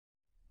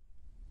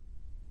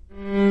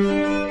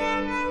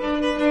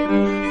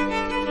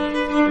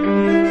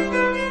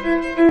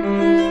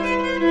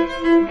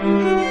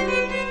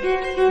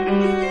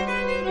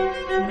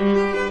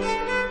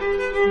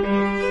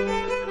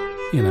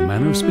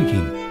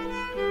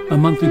a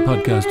monthly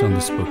podcast on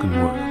the spoken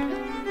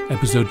word.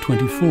 Episode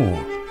 24,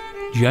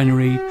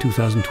 January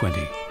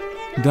 2020.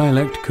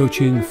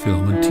 Dialect-Coaching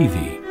Film and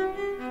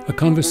TV. A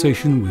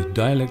conversation with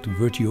dialect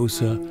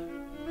virtuosa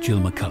Jill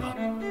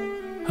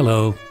McCollough.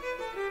 Hello.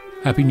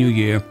 Happy New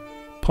Year.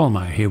 Paul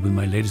Meier here with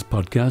my latest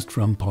podcast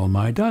from Paul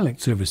Meier Dialect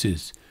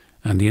Services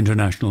and the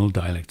International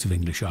Dialects of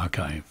English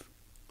Archive.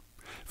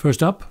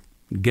 First up,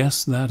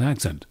 guess that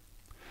accent.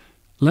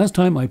 Last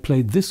time I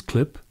played this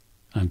clip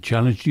and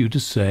challenged you to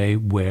say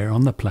where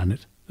on the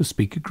planet the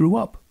speaker grew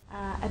up.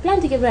 I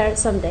plan to get married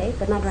someday,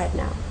 but not right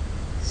now.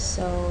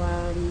 So,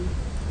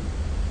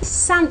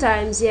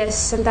 sometimes, yes,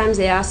 sometimes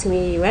they ask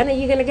me, when are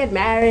you going to get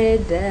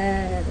married?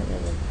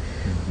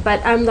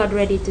 But I'm not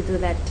ready to do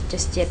that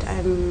just yet.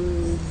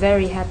 I'm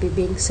very happy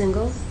being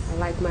single. I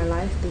like my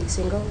life being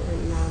single.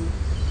 And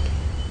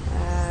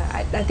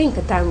I think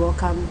the time will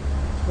come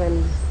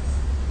when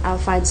I'll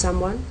find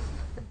someone.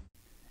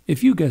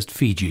 If you guessed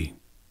Fiji,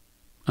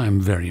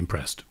 I'm very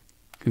impressed.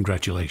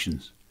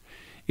 Congratulations.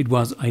 It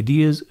was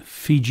Ideas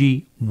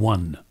Fiji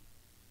 1,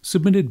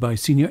 submitted by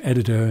senior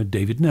editor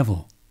David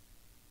Neville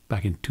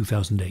back in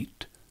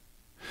 2008.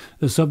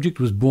 The subject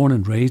was born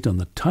and raised on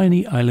the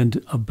tiny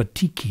island of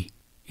Batiki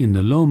in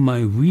the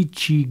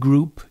Lomaiwichi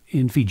group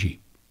in Fiji.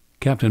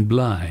 Captain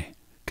Bligh,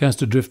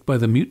 cast adrift by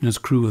the mutinous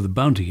crew of the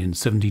Bounty in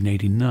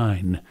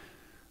 1789,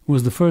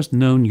 was the first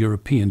known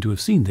European to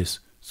have seen this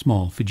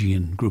small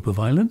Fijian group of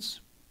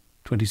islands,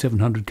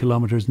 2,700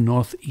 kilometres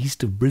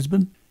northeast of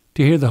Brisbane.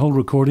 To hear the whole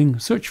recording,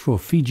 search for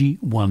Fiji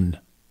 1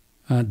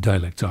 at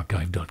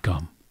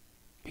dialectsarchive.com.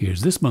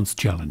 Here's this month's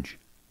challenge.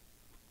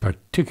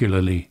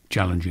 Particularly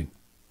challenging.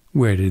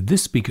 Where did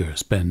this speaker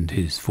spend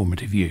his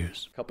formative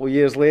years? A couple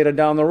years later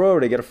down the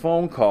road, I get a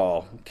phone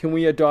call. Can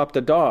we adopt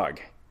a dog?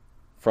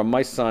 From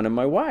my son and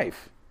my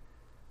wife.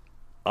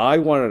 I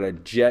wanted a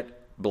jet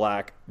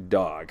black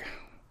dog.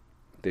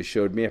 They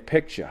showed me a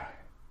picture.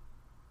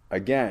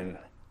 Again,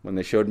 when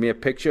they showed me a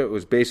picture, it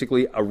was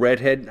basically a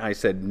redhead. I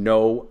said,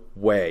 no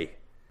way.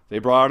 They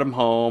brought him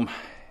home,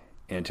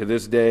 and to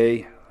this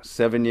day,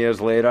 7 years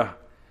later,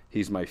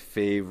 he's my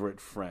favorite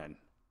friend.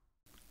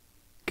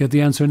 Get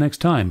the answer next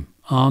time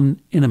on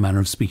In a Manner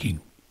of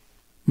Speaking.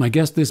 My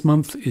guest this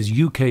month is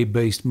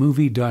UK-based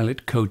movie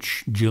dialect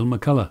coach Jill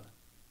McCollough,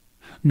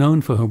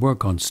 known for her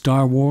work on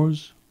Star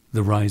Wars,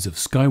 The Rise of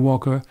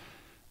Skywalker,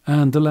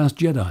 and The Last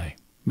Jedi,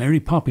 Mary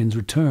Poppins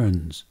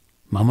Returns,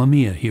 Mamma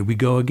Mia, Here We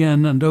Go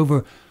Again, and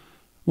over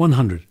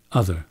 100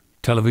 other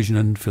television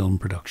and film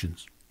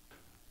productions.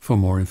 For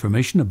more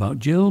information about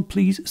Jill,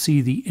 please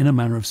see the In a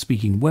Manner of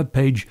Speaking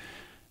webpage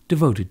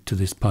devoted to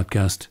this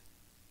podcast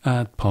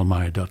at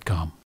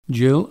paulmeier.com.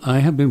 Jill, I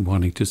have been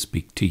wanting to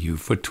speak to you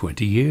for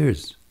 20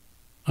 years.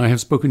 I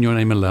have spoken your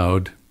name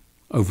aloud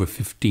over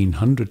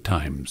 1,500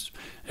 times.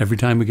 Every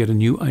time we get a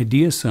new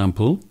idea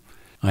sample,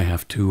 I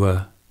have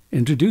to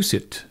introduce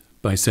it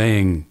by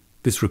saying,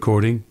 this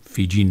recording,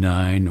 Fiji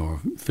 9 or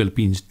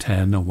Philippines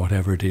 10 or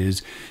whatever it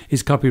is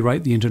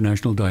copyright the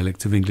International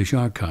Dialects of English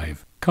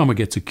Archive. Comma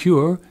Gets a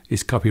Cure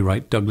is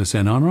copyright Douglas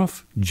N.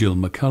 Onroff, Jill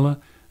McCollough,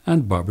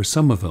 and Barbara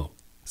Somerville.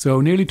 So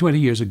nearly 20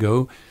 years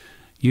ago,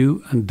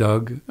 you and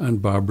Doug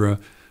and Barbara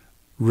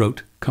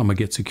wrote Comma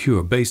Gets a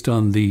Cure based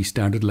on the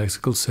standard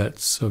lexical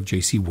sets of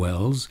J.C.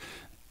 Wells,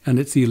 and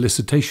it's the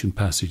elicitation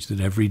passage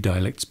that every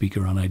dialect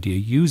speaker on Idea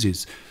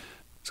uses.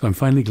 So I'm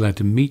finally glad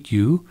to meet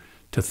you,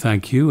 to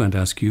thank you and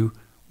ask you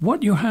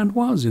what your hand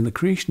was in the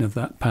creation of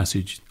that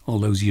passage all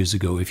those years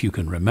ago, if you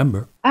can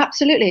remember.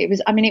 Absolutely. It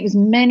was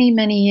many,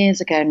 many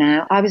years ago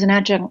now. I was an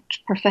adjunct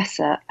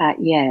professor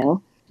at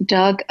Yale.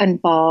 Doug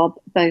and Barb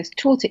both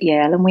taught at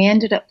Yale, and we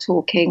ended up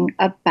talking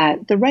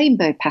about the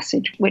Rainbow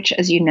Passage, which,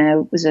 as you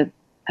know, was a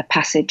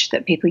passage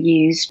that people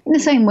used in the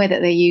same way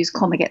that they use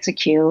Comma Gets a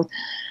Cure.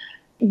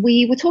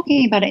 We were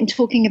talking about it and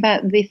talking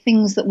about the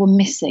things that were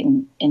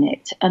missing in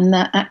it, and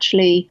that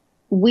actually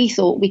we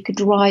thought we could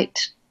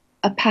write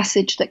a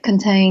passage that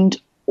contained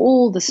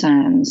all the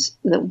sounds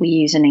that we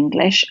use in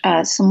English,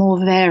 some more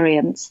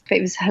variants.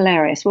 It was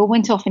hilarious. We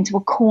went off into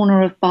a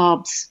corner of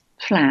Barb's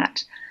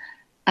flat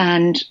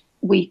and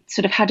we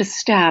sort of had a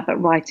stab at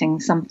writing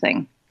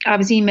something. I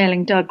was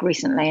emailing Doug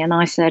recently and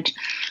I said,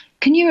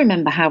 can you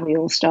remember how we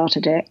all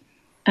started it?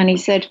 And he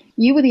said,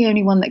 you were the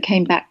only one that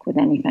came back with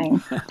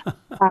anything.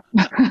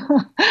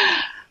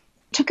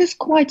 Took us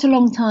quite a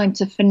long time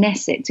to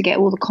finesse it, to get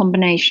all the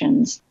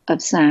combinations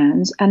of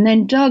sounds. And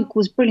then Doug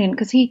was brilliant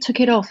because he took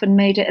it off and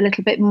made it a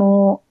little bit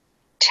more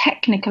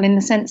technical in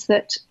the sense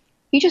that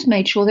he just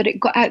made sure that it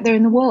got out there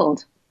in the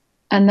world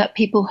and that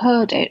people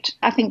heard it.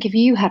 I think if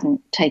you hadn't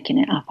taken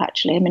it up,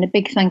 actually, a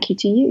big thank you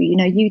to you. You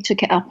know, you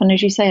took it up, and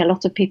as you say, a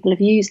lot of people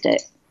have used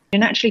it.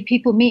 And actually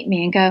people meet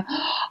me and go,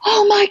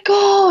 oh my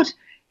God,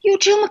 you're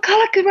Jill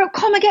McCollough who wrote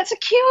Comma Gets a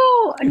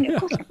Cure. And of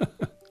course,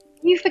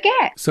 you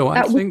forget. So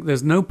I think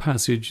there's no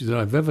passage that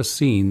I've ever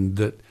seen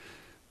that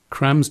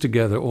crams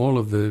together all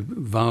of the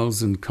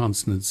vowels and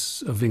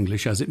consonants of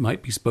English as it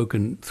might be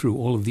spoken through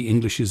all of the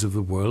Englishes of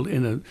the world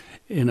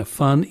in a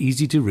fun,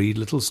 easy to read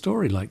little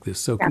story like this.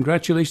 So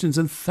congratulations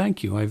and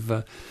thank you.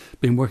 I've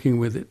been working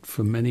with it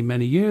for many,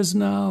 many years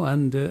now,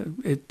 and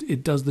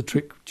it does the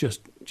trick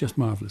just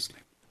marvelously.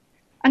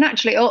 And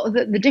actually, all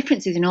the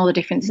differences in all the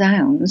different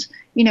sounds,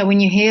 when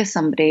you hear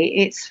somebody,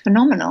 it's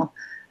phenomenal.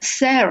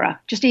 Sarah,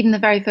 just even the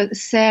very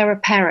first, Sarah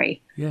Perry.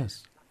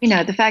 Yes.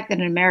 The fact that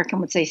an American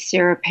would say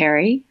Sarah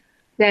Perry,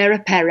 Sarah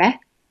Perry.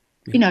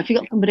 Yeah. If you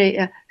got somebody,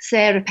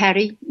 Sarah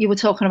Perry, you were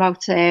talking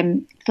about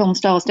film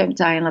stars don't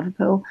die in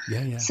Liverpool.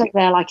 Yeah. So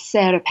they're like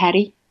Sarah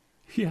Perry.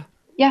 Yeah.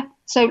 Yeah.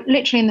 So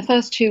literally in the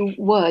first two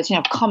words,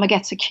 comma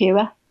gets a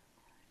cure.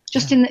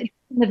 Just in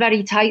the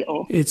very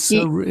title. It's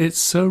so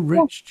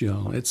rich,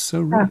 Jill. It's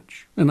so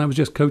rich. And I was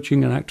just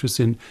coaching an actress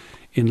in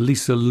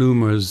Lisa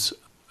Loomer's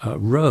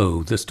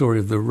Roe, the story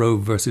of the Roe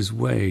versus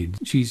Wade.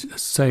 She's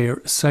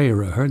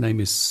Sarah. Her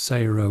name is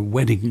Sarah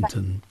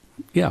Weddington.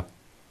 Yeah.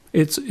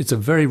 It's a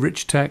very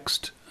rich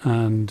text,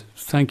 and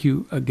thank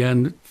you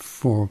again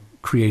for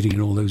creating it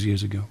all those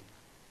years ago.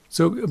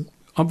 So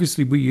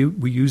obviously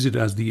we use it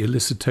as the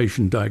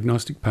elicitation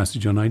diagnostic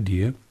passage on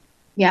idea.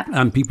 Yeah.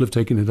 And people have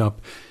taken it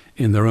up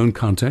in their own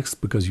context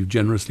because you've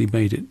generously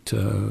made it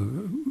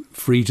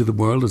free to the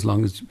world as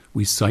long as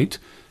we cite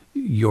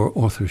your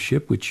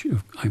authorship, which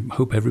I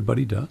hope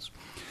everybody does.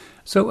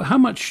 So how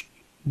much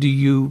do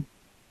you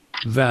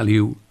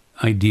value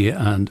idea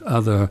and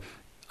other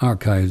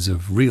archives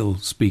of real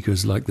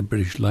speakers like the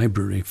British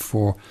Library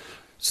for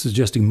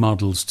suggesting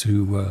models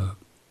to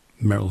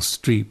Meryl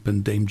Streep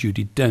and Dame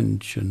Judi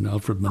Dench and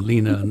Alfred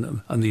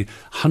Molina and the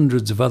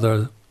hundreds of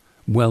other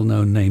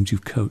well-known names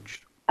you've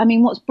coached? I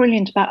mean, what's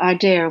brilliant about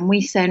IDEA, and we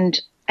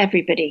send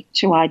everybody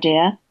to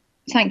IDEA,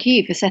 thank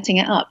you for setting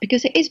it up,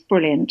 because it is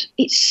brilliant.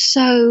 It's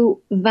so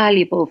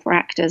valuable for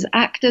actors.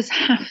 Actors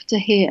have to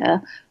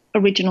hear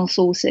original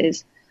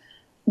sources.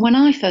 When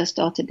I first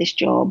started this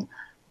job,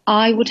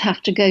 I would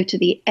have to go to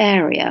the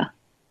area,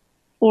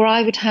 or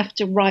I would have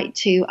to write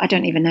to, I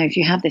don't even know if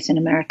you have this in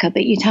America,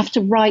 but you'd have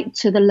to write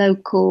to the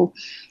local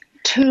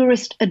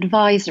tourist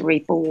advisory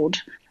board,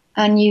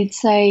 and you'd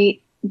say,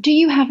 do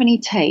you have any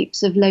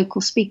tapes of local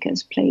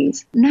speakers,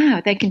 please? Now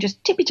they can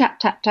just tippy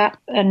tap, tap, tap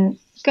and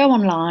go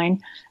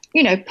online,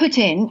 put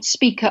in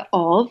speaker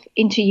of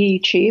into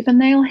YouTube and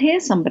they'll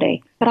hear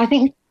somebody. But I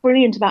think what's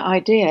brilliant about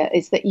IDEA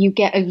is that you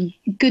get a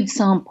good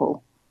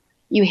sample.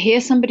 You hear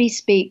somebody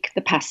speak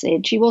the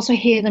passage. You also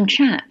hear them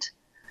chat.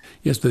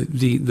 Yes,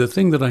 the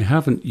thing that I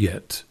haven't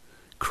yet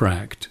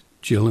cracked,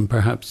 Jill, and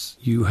perhaps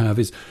you have,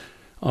 is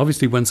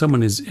obviously when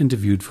someone is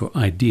interviewed for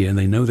IDEA and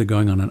they know they're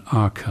going on an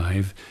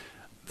archive,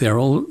 they're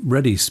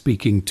already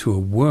speaking to a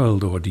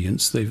world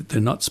audience.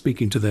 They're not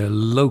speaking to their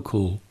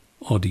local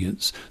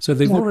audience. So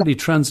they've already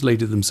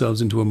translated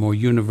themselves into a more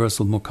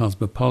universal, more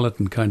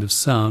cosmopolitan kind of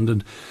sound.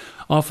 And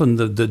often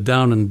the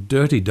down and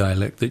dirty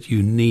dialect that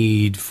you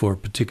need for a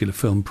particular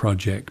film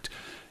project,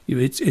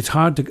 it's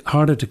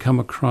harder to come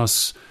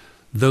across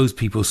those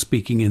people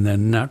speaking in their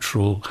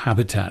natural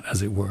habitat,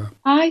 as it were.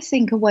 I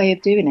think a way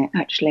of doing it,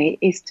 actually,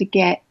 is to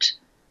get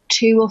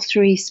 2 or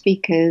 3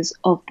 speakers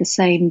of the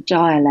same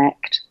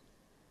dialect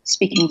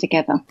speaking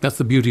together. That's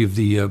the beauty of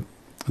the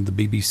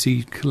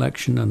BBC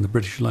collection and the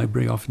British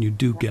Library. Often you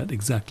do get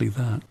exactly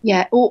that.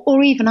 Yeah,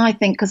 or even I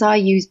think, because I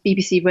use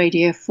BBC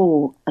Radio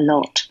 4 a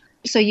lot.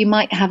 So you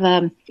might have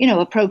a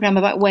programme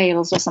about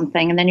Wales or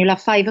something, and then you'll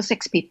have 5 or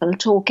 6 people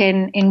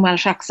talking in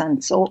Welsh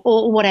accents or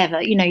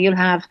whatever. You'll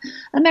have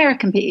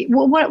American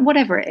people,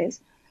 whatever it is.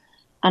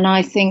 And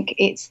I think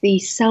it's the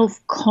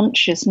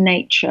self-conscious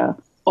nature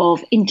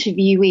of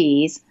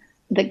interviewees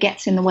that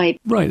gets in the way.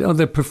 Right. Oh,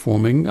 they're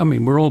performing. I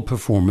mean, we're all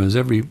performers.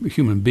 Every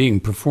human being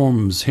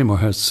performs him or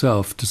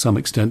herself to some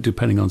extent,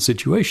 depending on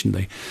situation.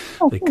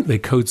 They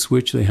code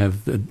switch. They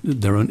have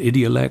their own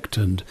idiolect,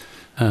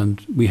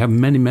 and we have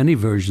many, many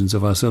versions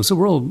of ourselves. So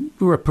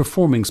we're a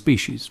performing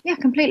species. Yeah,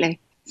 completely.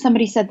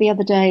 Somebody said the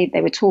other day,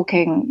 they were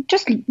talking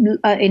just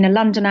in a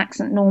London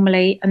accent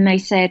normally, and they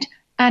said,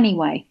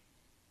 anyway.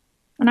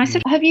 And I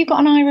said, have you got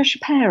an Irish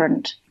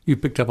parent? You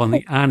picked up on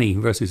the Annie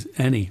versus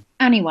any.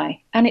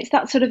 Anyway, and it's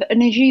that sort of,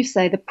 and as you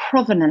say, the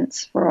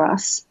provenance for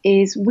us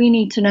is we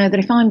need to know that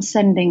if I'm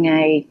sending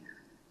a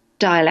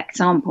dialect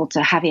sample to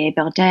Javier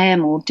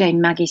Bardem or Dame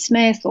Maggie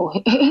Smith or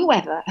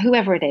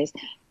whoever it is,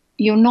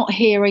 you're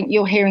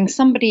hearing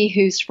somebody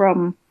who's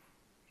from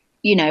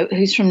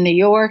New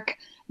York,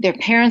 their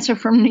parents are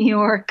from New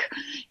York,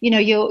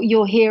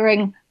 you're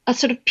hearing a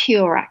sort of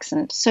pure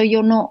accent. So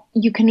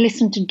you can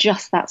listen to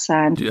just that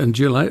sound. And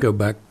Jill, I go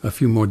back a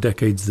few more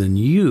decades than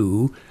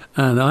you,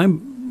 and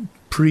I'm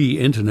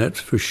pre-internet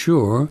for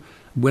sure.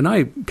 When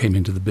I came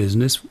into the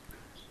business,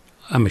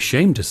 I'm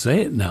ashamed to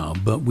say it now,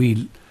 but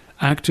we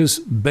actors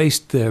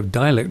based their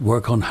dialect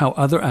work on how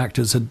other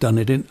actors had done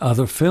it in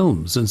other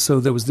films. And so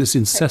there was this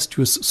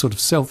incestuous sort of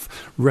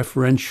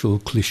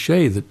self-referential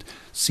cliche that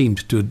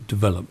seemed to have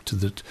developed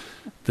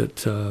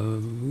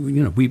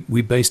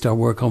we based our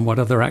work on what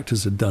other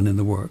actors had done in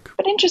the work.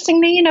 But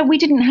interestingly, we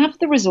didn't have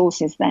the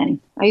resources then.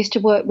 I used to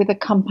work with a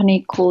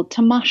company called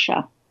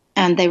Tamasha,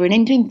 and they were an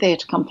Indian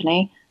theatre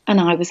company, and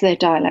I was their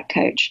dialect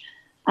coach.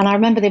 And I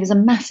remember there was a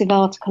massive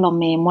article on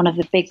me in one of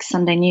the big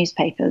Sunday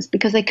newspapers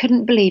because they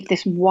couldn't believe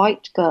this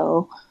white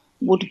girl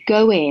would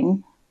go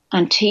in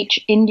and teach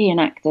Indian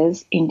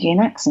actors Indian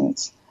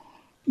accents.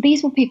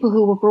 These were people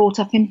who were brought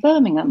up in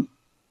Birmingham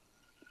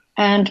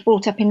and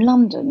brought up in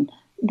London.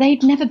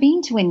 They'd never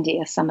been to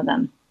India, some of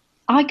them.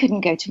 I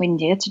couldn't go to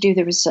India to do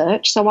the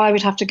research, so I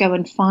would have to go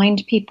and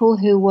find people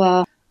who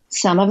were,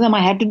 some of them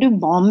I had to do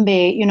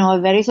Bombay, a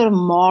very sort of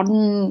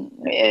modern,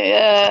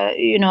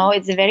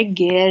 it's a very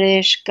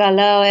garish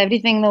colour,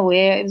 everything the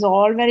way, it was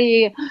all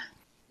very,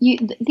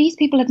 these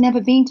people had never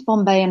been to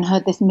Bombay and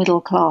heard this middle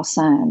class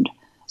sound.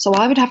 So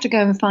I would have to go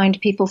and find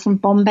people from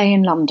Bombay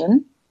and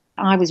London.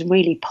 I was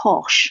really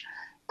posh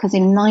because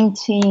in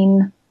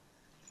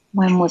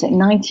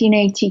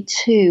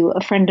 1982,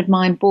 a friend of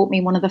mine bought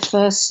me one of the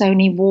first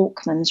Sony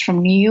Walkmans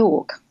from New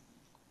York.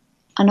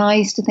 And I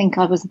used to think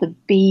I was the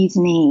bee's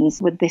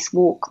knees with this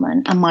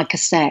Walkman and my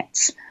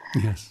cassettes.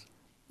 Yes.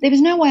 There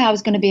was no way I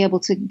was going to be able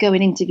to go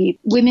and interview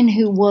women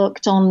who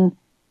worked on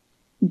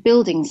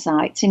building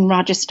sites in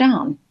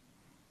Rajasthan.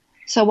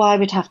 So I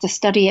would have to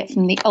study it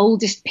from the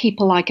oldest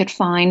people I could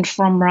find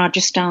from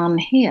Rajasthan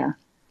here,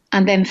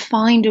 and then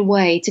find a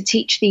way to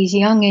teach these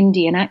young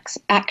Indian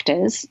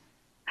actors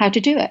how to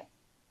do it.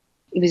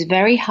 It was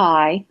very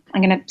high.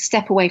 I'm going to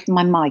step away from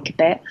my mic a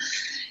bit.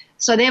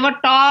 So they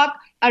would talk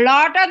a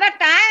lot of the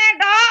time.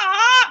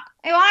 I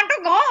want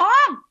to go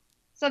home.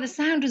 So the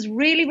sound was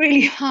really,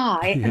 really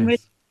high.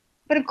 Yes.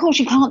 But of course,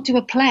 you can't do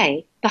a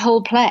play, the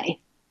whole play.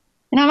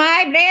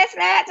 My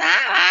bracelets,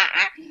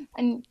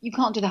 and you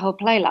can't do the whole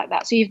play like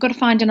that. So you've got to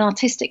find an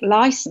artistic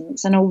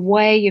license and a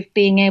way of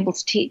being able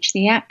to teach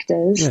the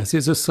actors. Yes,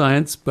 it's a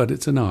science, but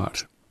it's an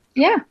art.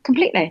 Yeah,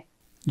 completely.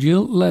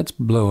 Jill, let's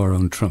blow our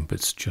own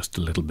trumpets just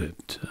a little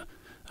bit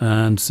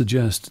and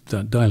suggest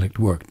that dialect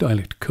work,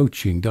 dialect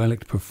coaching,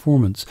 dialect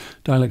performance,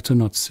 dialects are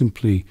not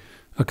simply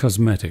a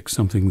cosmetic,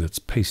 something that's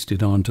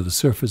pasted onto the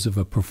surface of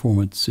a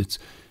performance. It's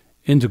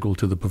integral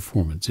to the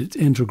performance. It's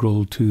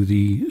integral to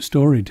the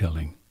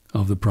storytelling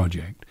of the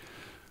project.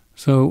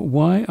 So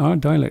why are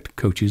dialect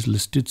coaches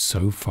listed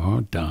so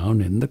far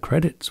down in the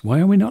credits? Why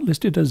are we not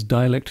listed as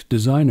dialect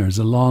designers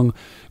along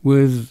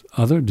with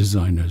other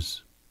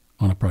designers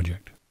on a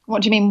project?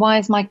 What do you mean? Why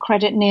is my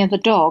credit near the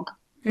dog?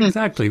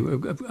 Exactly.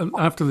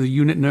 After the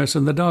unit nurse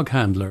and the dog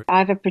handler. I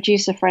have a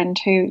producer friend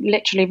who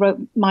literally wrote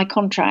my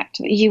contract.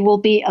 You will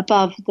be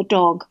above the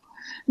dog.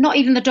 Not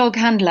even the dog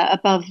handler,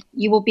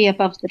 you will be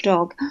above the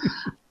dog.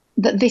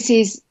 That this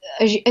is,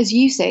 as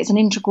you say, it's an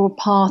integral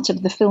part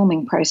of the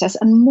filming process,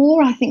 and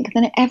more, I think,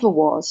 than it ever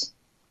was.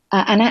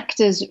 And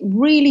actors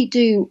really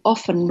do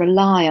often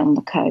rely on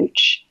the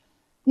coach.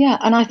 Yeah,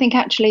 and I think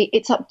actually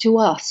it's up to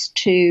us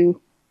to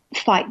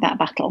fight that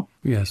battle.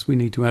 Yes, we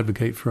need to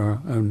advocate for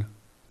our own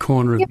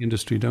corner of the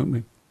industry, don't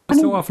we?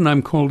 So often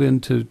I'm called in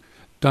to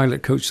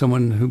dialect coach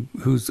someone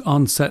who's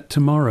on set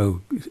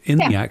tomorrow in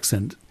the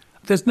accent.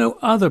 There's no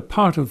other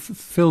part of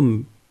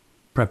film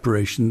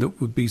preparation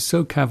that would be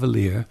so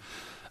cavalier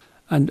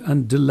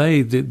and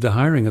delay the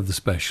hiring of the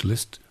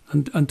specialist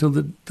until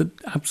the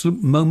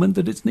absolute moment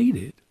that it's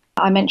needed.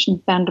 I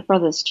mentioned Band of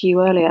Brothers to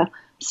you earlier.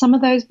 Some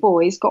of those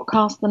boys got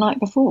cast the night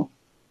before.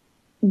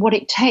 What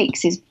it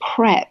takes is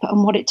prep,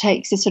 and what it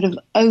takes is sort of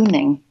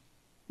owning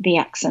the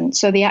accent.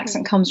 So the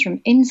accent comes from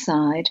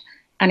inside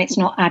and it's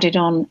not added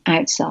on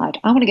outside.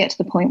 I want to get to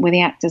the point where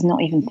the actor's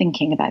not even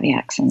thinking about the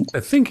accent.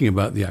 They're thinking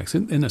about the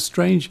accent in a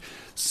strange,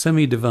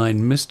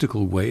 semi-divine,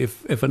 mystical way.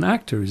 If an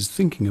actor is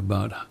thinking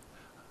about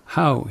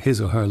how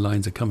his or her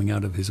lines are coming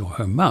out of his or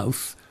her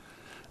mouth,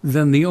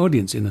 then the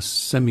audience in a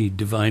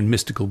semi-divine,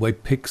 mystical way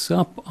picks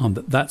up on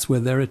that. That's where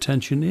their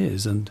attention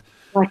is. And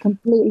I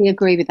completely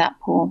agree with that,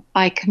 Paul.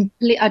 I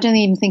don't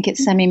even think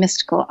it's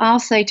semi-mystical. I'll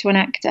say to an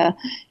actor,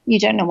 you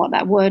don't know what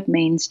that word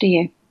means, do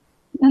you?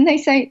 And they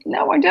say,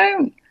 no, I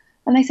don't.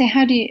 And they say,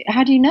 how do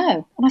you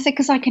know? And I say,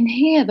 because I can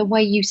hear the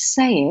way you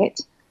say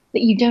it,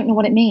 that you don't know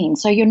what it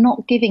means. So you're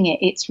not giving it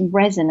its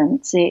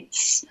resonance.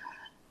 It's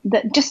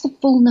just the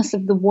fullness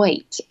of the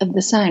weight of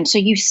the sound. So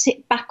you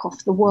sit back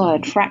off the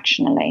word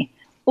fractionally,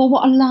 or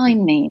what a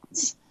line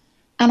means.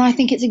 And I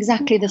think it's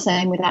exactly the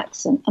same with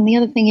accent. And the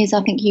other thing is,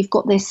 I think you've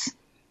got this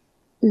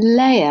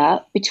layer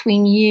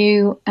between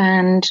you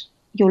and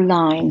your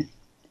line.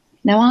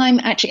 Now, I'm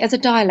actually, as a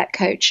dialect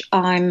coach,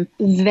 I'm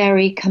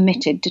very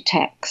committed to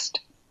text.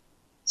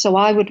 So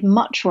I would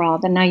much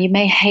rather, now you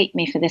may hate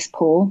me for this,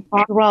 Paul,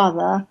 I'd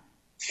rather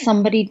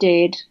somebody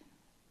did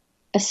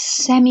a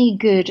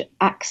semi-good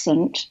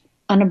accent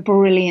and a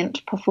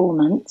brilliant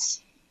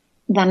performance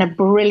than a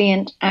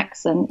brilliant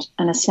accent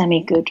and a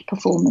semi-good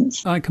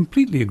performance. I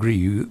completely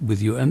agree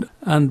with you.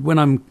 And when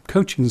I'm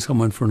coaching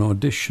someone for an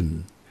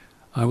audition,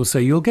 I will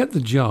say you'll get the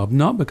job,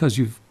 not because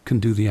you can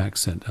do the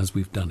accent as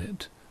we've done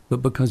it, but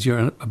because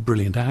you're a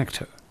brilliant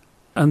actor.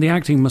 And the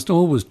acting must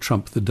always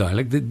trump the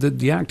dialect.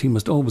 The acting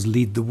must always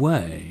lead the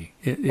way.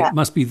 It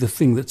must be the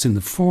thing that's in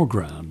the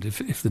foreground.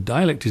 If the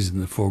dialect is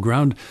in the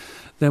foreground,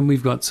 then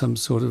we've got some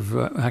sort of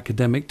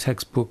academic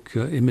textbook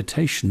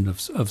imitation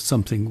of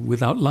something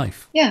without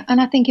life. Yeah, and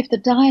I think if the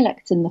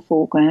dialect's in the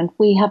foreground,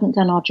 we haven't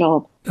done our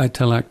job. I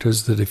tell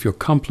actors that if you're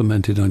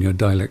complimented on your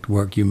dialect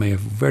work, you may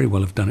have very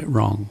well have done it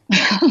wrong.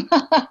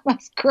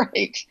 That's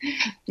great.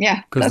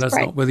 Yeah, because that's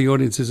great. Not where the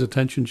audience's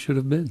attention should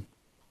have been.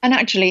 And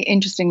actually,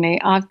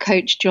 interestingly, I've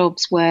coached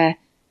jobs where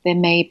there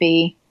may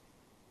be,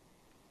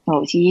 it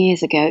was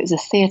years ago, it was a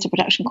theatre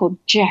production called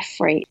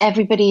Jeffrey.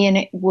 Everybody in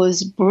it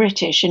was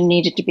British and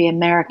needed to be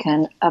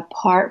American,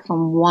 apart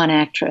from one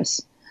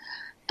actress.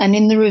 And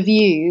in the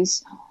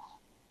reviews,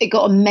 it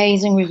got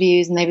amazing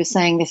reviews, and they were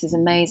saying this is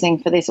amazing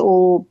for this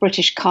all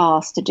British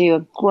cast to do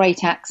a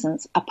great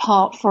accents,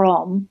 apart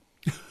from,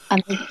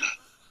 and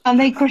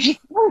they criticised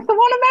the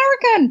one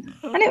American.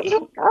 And it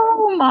was,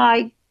 oh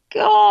my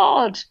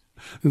God.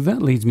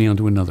 That leads me on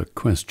to another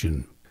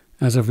question.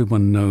 As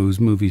everyone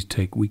knows, movies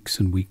take weeks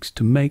and weeks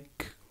to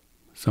make.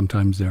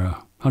 Sometimes there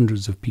are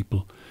hundreds of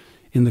people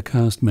in the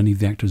cast. Many of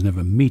the actors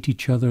never meet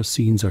each other.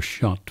 Scenes are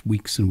shot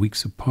weeks and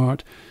weeks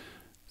apart.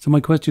 So my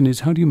question is,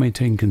 how do you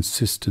maintain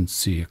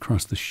consistency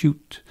across the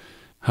shoot?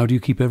 How do you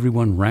keep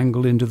everyone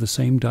wrangled into the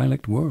same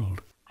dialect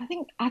world?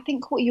 I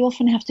think what you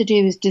often have to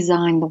do is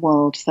design the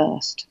world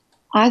first.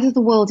 Either the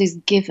world is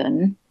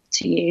given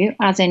to you,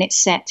 as in it's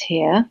set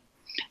here,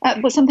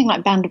 but something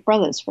like Band of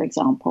Brothers, for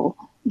example,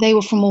 they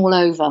were from all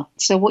over.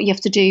 So what you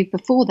have to do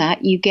before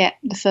that, you get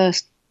the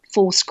first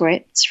 4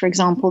 scripts, for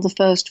example, the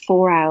first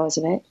 4 hours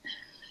of it.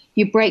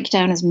 You break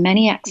down as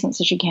many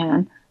accents as you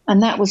can.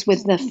 And that was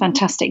with the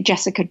fantastic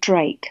Jessica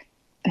Drake,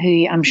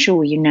 who I'm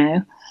sure you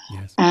know.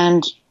 Yes.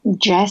 And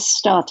Jess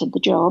started the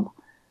job.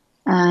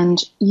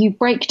 And you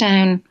break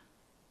down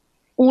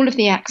all of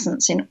the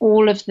accents in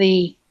all of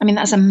the, I mean,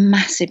 that's a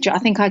massive job. I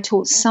think I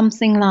taught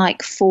something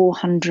like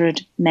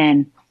 400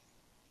 men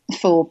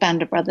for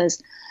Band of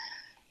Brothers.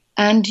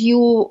 And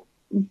you're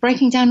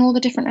breaking down all the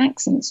different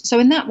accents. So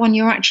in that one,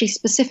 you're actually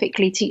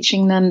specifically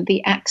teaching them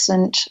the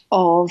accent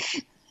of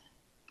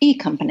E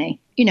Company,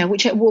 you know,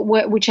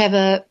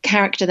 whichever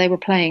character they were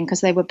playing,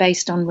 because they were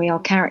based on real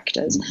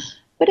characters.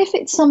 But if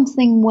it's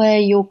something where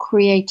you're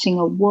creating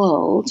a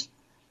world,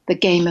 the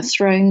Game of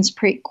Thrones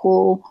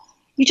prequel,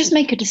 you just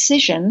make a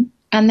decision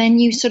and then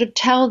you sort of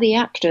tell the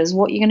actors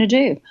what you're going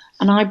to do.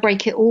 And I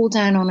break it all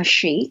down on a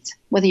sheet,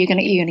 whether you're going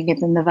to give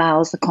them the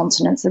vowels, the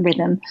consonants, the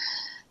rhythm.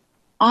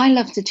 I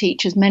love to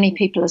teach as many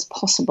people as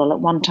possible at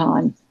one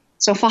time.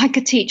 So if I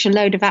could teach a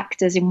load of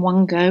actors in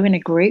one go in a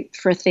group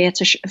for a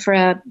theatre, for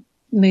a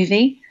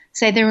movie,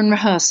 say they're in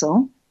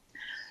rehearsal,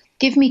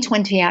 give me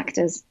 20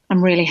 actors,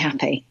 I'm really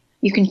happy.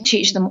 You can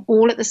teach them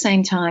all at the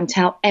same time,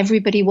 tell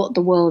everybody what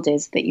the world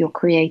is that you're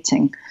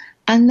creating.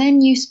 And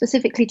then you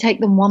specifically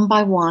take them one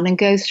by one and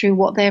go through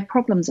what their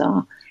problems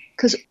are.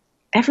 Because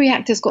every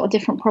actor's got a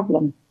different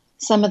problem.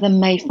 Some of them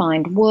may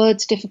find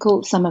words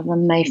difficult, some of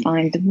them may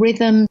find the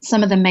rhythm,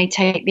 some of them may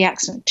take the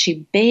accent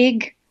too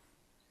big.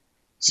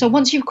 So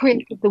once you've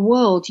created the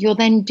world, you're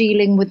then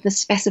dealing with the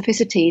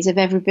specificities of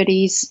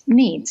everybody's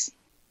needs.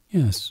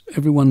 Yes,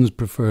 everyone's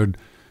preferred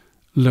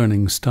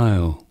learning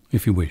style,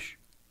 if you wish.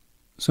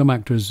 Some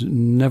actors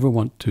never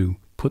want to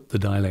put the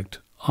dialect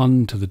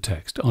onto the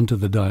text, onto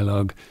the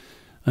dialogue,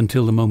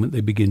 until the moment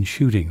they begin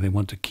shooting. They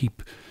want to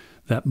keep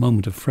that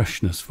moment of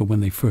freshness for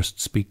when they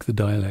first speak the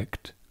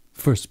dialect,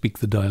 first speak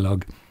the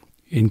dialogue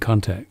in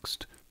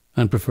context,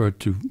 and prefer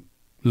to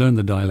learn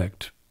the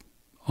dialect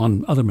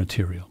on other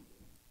material.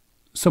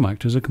 Some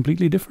actors are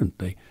completely different.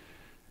 They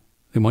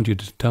want you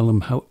to tell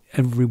them how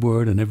every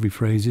word and every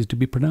phrase is to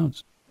be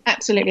pronounced.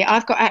 Absolutely.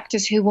 I've got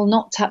actors who will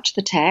not touch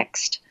the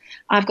text.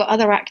 I've got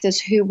other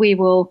actors who we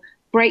will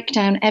break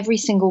down every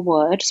single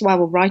word. So I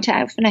will write it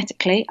out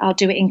phonetically. I'll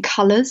do it in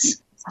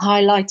colours,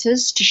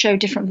 highlighters to show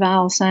different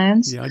vowel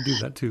sounds. Yeah, I do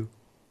that too.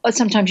 Or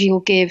sometimes you'll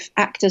give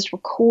actors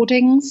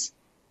recordings.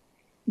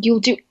 You'll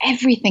do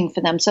everything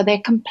for them. So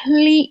they've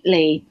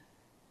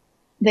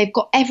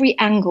got every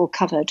angle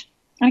covered.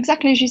 And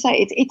exactly as you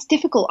say, it's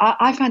difficult.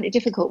 I find it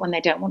difficult when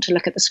they don't want to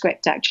look at the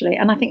script, actually.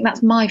 And I think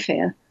that's my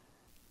fear.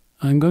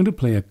 I'm going to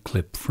play a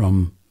clip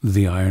from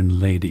The Iron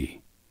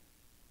Lady,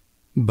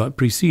 but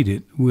precede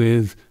it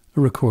with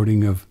a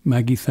recording of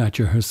Maggie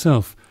Thatcher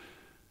herself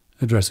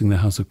addressing the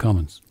House of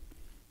Commons.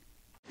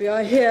 We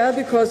are here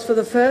because for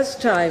the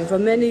first time for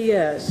many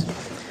years,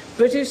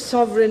 British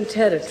sovereign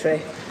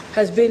territory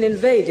has been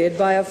invaded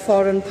by a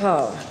foreign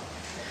power.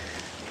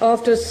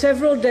 After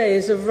several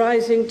days of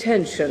rising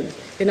tension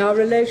in our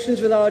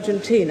relations with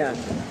Argentina,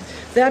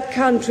 that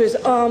country's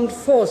armed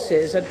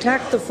forces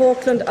attacked the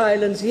Falkland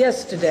Islands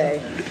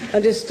yesterday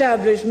and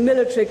established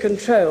military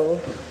control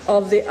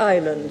of the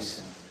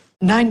islands.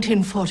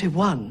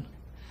 1941,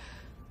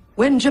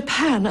 when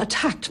Japan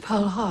attacked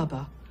Pearl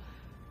Harbor,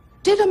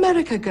 did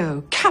America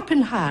go, cap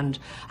in hand,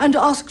 and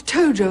ask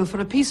Tojo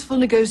for a peaceful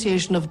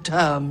negotiation of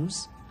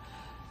terms?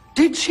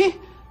 Did she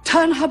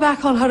turn her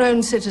back on her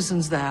own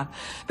citizens there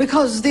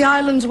because the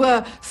islands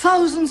were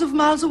thousands of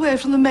miles away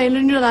from the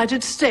mainland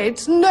United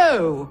States?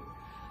 No.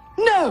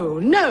 No,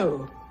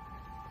 no.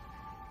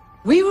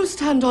 We will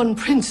stand on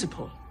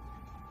principle,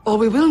 or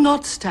we will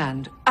not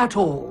stand at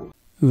all.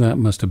 That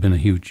must have been a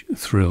huge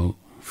thrill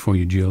for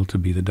you, Jill, to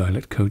be the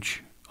dialect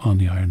coach on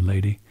The Iron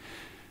Lady.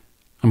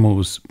 I'm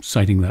always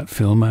citing that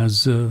film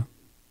as the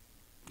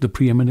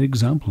preeminent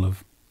example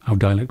of how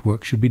dialect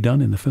work should be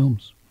done in the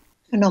films.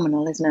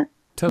 Phenomenal, isn't it?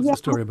 Tell us the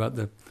story about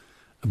the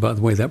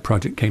way that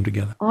project came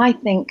together. I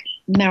think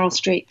Meryl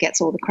Streep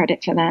gets all the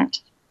credit for that.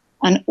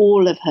 And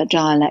all of her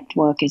dialect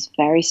work is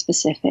very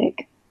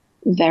specific,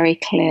 very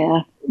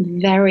clear,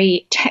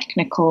 very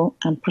technical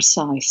and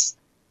precise.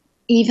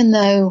 Even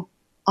though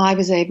I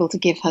was able to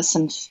give her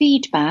some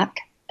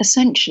feedback,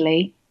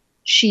 essentially,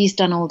 she's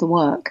done all the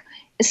work.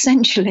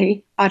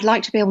 Essentially, I'd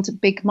like to be able to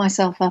big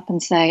myself up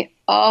and say,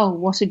 oh,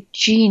 what a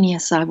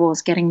genius I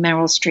was getting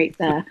Meryl Streep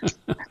there.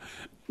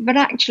 But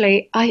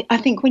actually, I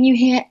think when you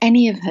hear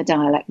any of her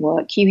dialect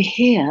work, you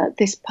hear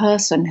this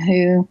person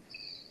who,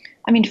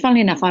 I mean,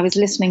 funnily enough, I was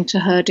listening to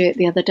her do it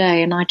the other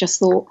day, and I just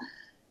thought,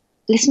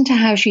 listen to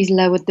how she's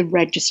lowered the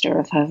register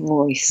of her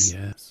voice.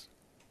 Yes.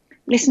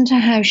 Listen to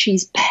how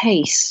she's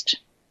paced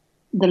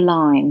the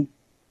line.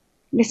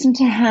 Listen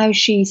to how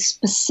she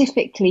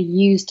specifically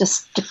used a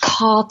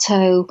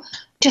staccato,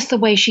 just the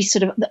way she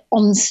sort of, the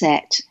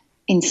onset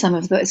in some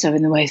of the, so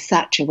in the way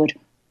Thatcher would,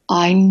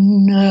 I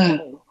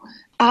know.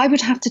 I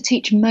would have to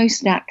teach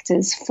most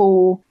actors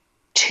for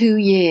 2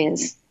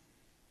 years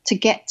to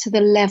get to the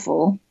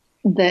level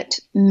that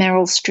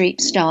Meryl Streep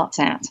starts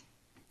at.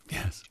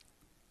 Yes.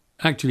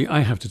 Actually, I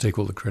have to take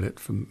all the credit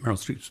for Meryl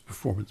Streep's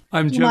performance.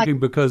 I'm joking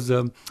because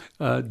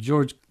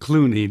George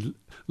Clooney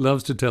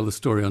loves to tell the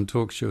story on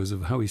talk shows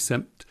of how he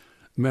sent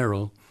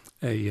Meryl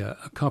a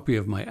copy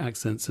of my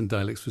Accents and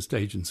Dialects for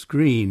Stage and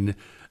Screen,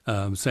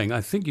 saying,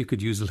 I think you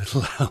could use a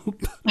little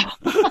help.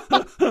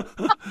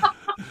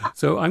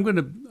 So I'm going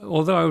to,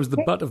 although I was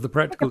the butt of the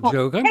practical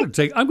joke, I'm going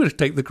to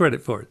take the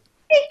credit for it.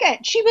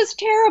 She was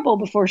terrible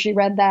before she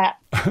read that.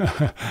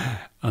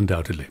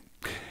 Undoubtedly.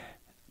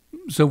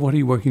 So what are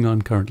you working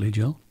on currently,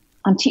 Jill?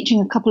 I'm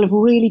teaching a couple of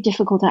really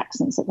difficult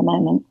accents at the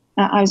moment.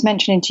 I was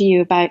mentioning to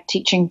you about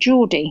teaching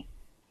Geordie.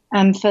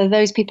 For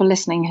those people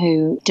listening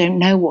who don't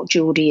know what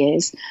Geordie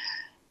is,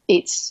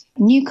 it's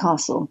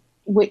Newcastle,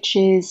 which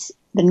is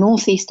the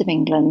northeast of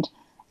England,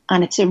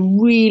 and it's a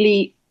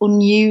really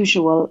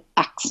unusual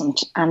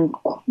accent and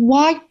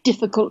quite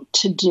difficult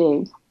to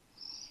do.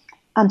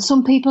 And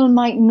some people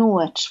might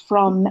know it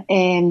from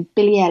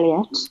Billy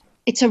Elliot.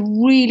 It's a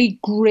really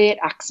great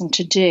accent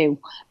to do.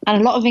 And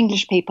a lot of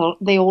English people,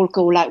 they all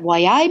go like,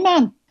 why, aye,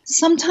 man.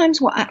 Sometimes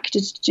what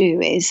actors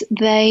do is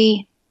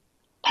they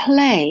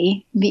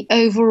play the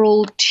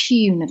overall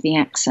tune of the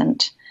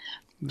accent.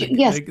 They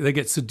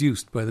get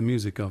seduced by the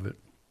music of it.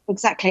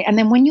 Exactly. And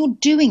then when you're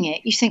doing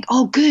it, you think,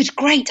 oh, good,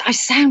 great, I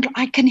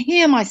can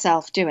hear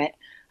myself do it.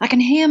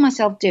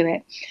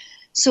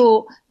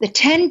 So they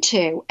tend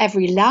to,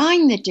 every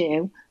line they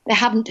do, they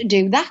happen to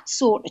do that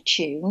sort of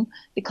tune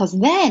because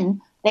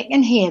then they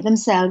can hear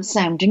themselves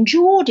sounding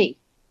Geordie.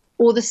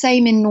 Or the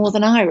same in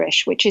Northern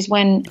Irish, which is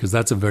when... Because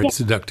that's a very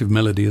seductive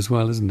melody as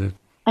well, isn't it?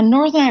 And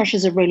Northern Irish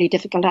is a really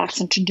difficult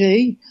accent to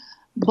do.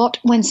 But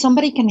when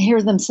somebody can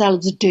hear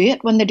themselves do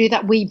it, when they do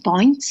that wee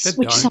bounce...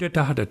 Exactly,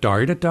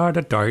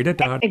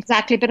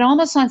 but it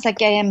almost sounds like,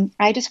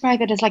 I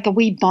describe it as like a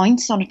wee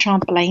bounce on a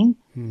trampoline.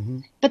 Mm-hmm.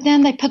 But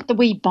then they put the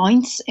wee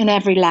bounce in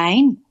every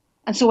line.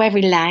 And so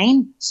every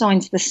line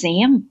sounds the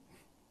same.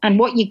 And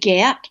what you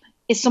get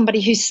is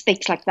somebody who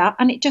speaks like that,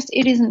 and it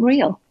isn't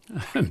real.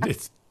 And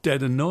it's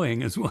dead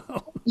annoying as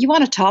well. You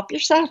want to top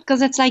yourself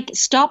because it's like,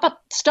 stop it,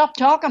 stop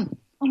talking.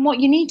 And what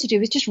you need to do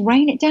is just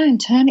rein it down,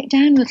 turn it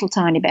down a little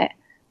tiny bit.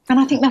 And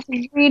I think that's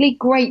a really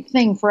great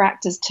thing for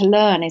actors to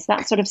learn, is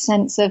that sort of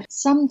sense of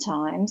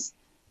sometimes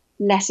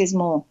less is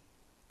more.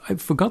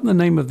 I've forgotten the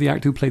name of the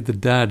actor who played the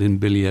dad in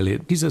Billy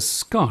Elliot. He's a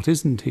Scot,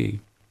 isn't he?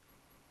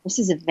 This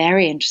is a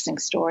very interesting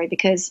story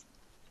because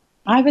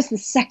I was the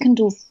second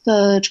or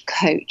third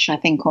coach, I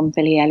think, on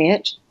Billy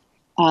Elliot.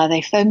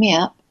 They phoned me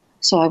up,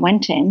 so I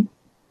went in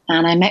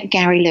and I met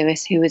Gary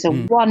Lewis, who is a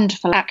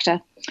wonderful actor,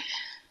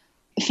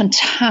 a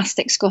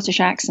fantastic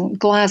Scottish accent,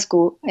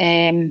 Glasgow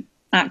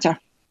actor.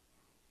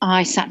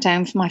 I sat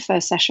down for my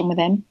first session with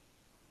him,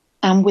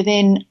 and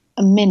within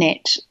a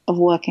minute of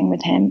working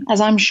with him, as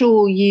I'm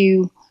sure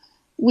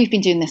we've been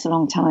doing this a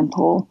long time,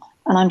 Paul,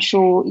 and I'm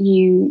sure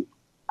you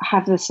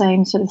have the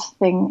same sort of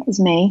thing as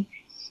me,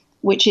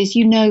 which is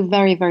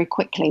very, very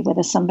quickly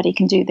whether somebody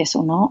can do this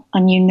or not,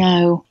 and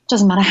it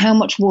doesn't matter how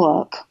much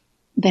work,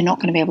 they're not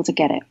going to be able to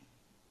get it.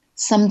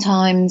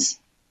 Sometimes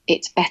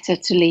it's better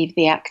to leave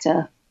the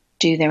actor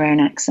do their own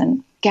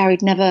accent.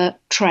 Gary'd never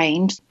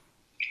trained.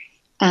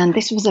 And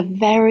this was a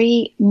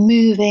very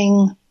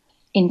moving,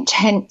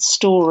 intense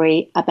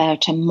story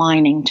about a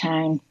mining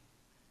town.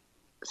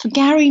 For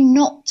Gary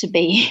not to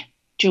be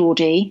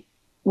Geordie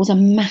was a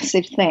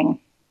massive thing.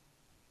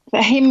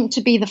 For him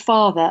to be the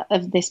father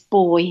of this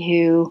boy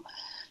who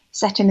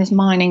set in this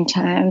mining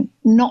town,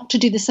 not to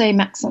do the same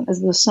accent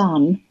as the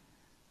son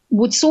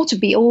would sort of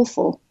be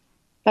awful.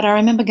 But I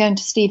remember going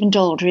to Stephen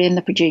Daldry and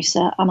the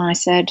producer, and I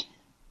said,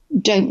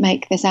 don't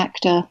make this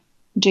actor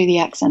do the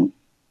accent.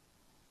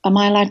 Am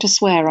I allowed to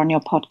swear on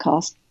your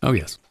podcast? Oh,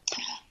 yes.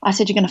 I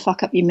said, you're going to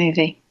fuck up your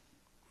movie.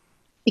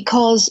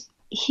 Because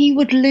he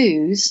would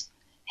lose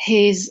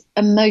his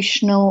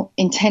emotional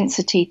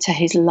intensity to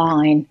his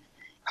line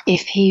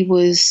if he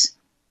was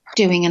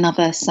doing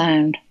another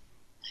sound.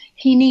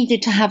 He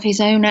needed to have his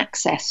own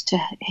access to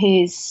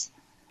his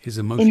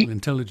emotional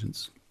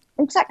intelligence.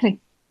 Exactly.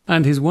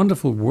 And his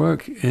wonderful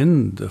work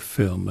in the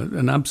film,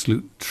 an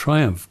absolute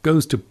triumph,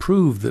 goes to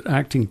prove that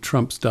acting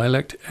trumps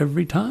dialect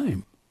every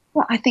time.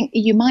 Well, I think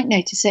you might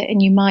notice it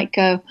and you might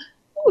go,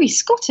 oh, he's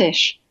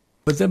Scottish.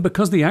 But then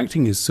because the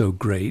acting is so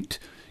great,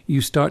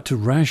 you start to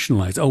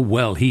rationalize, oh,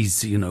 well,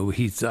 he's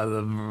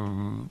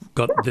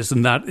got this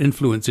and that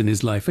influence in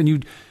his life.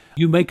 And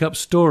you make up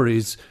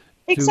stories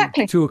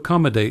to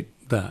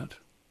accommodate that.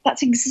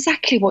 That's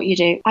exactly what you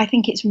do. I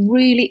think it's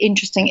really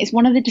interesting. It's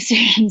one of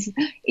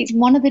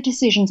the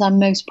decisions I'm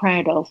most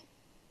proud of,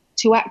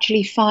 to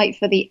actually fight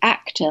for the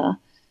actor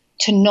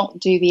to not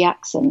do the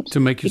accent. To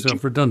make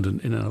yourself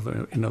redundant, in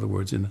other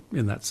words, in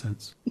that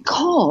sense.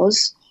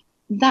 Because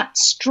that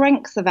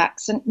strength of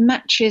accent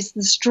matches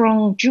the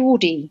strong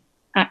Geordie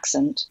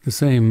accent. The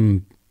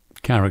same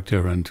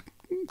character and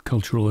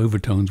cultural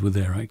overtones were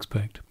there, I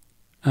expect.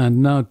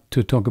 And now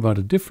to talk about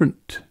a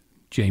different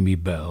Jamie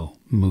Bell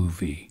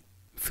movie.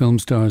 Film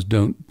stars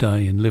don't die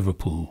in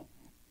Liverpool.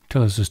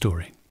 Tell us a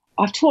story.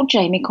 I've taught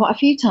Jamie quite a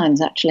few times,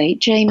 actually.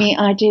 Jamie,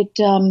 I did,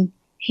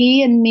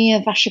 he and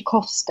Mia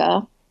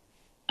Wasikowska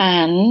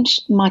and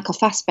Michael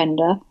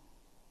Fassbender,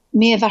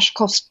 Mia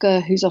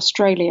Wasikowska, who's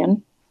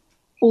Australian,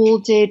 all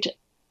did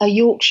a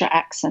Yorkshire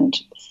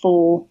accent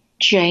for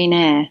Jane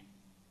Eyre.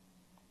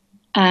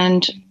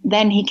 And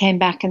then he came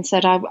back and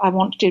said, I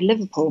want to do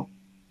Liverpool.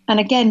 And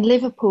again,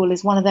 Liverpool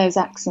is one of those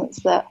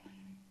accents that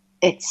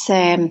it's,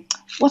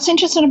 what's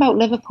interesting about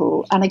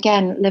Liverpool, and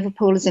again,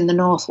 Liverpool is in the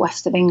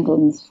northwest of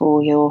England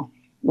for your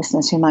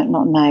listeners who might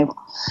not know.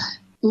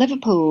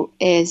 Liverpool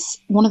is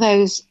one of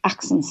those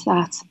accents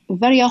that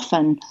very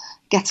often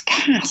gets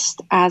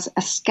cast as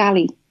a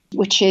scally,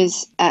 which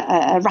is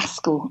a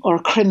rascal or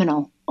a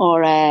criminal,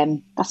 or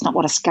that's not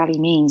what a scally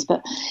means.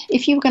 But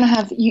if you were going to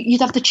have,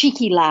 you'd have the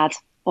cheeky lad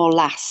or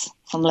lass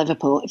from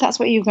Liverpool, if that's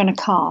what you were going to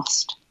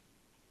cast.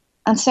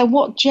 And so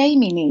what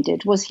Jamie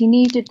needed was he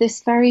needed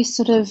this very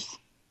sort of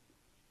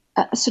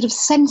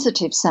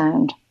sensitive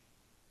sound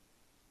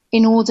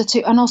in order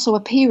to, and also a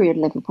period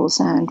Liverpool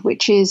sound,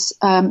 which is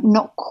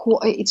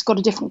it's got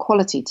a different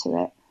quality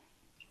to it.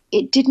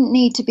 It didn't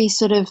need to be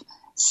sort of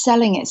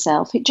selling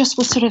itself. It just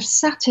was sort of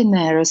sat in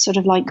there as sort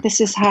of like,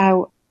 this is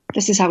how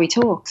he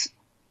talks,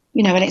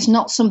 and it's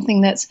not something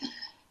that's,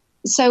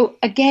 so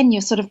again,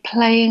 you're sort of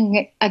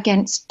playing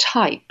against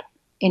type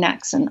in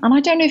accent. And I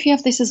don't know if you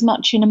have this as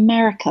much in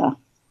America.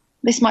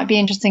 This might be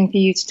interesting for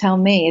you to tell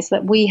me, is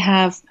that we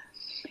have,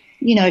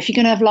 if you're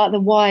going to have like the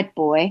Wired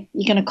Boy,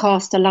 you're going to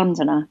cast a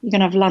Londoner, you're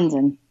going to have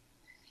London.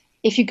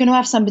 If you're going to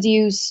have somebody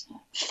who's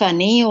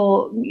funny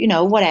or,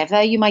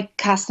 whatever, you might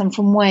cast them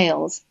from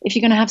Wales. If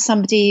you're going to have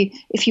somebody,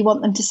 if you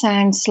want them to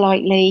sound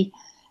slightly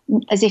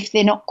as if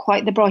they're not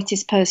quite the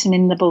brightest person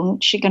in the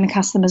bunch, you're going to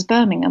cast them as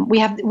Birmingham. We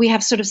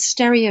have sort of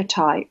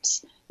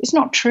stereotypes. It's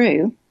not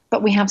true,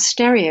 but we have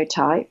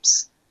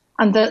stereotypes.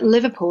 And that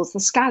Liverpool's the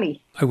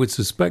scally. I would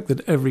suspect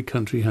that every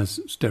country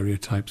has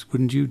stereotypes,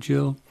 wouldn't you,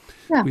 Jill?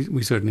 Yeah.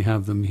 We certainly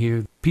have them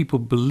here. People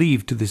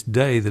believe to this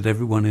day that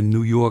everyone in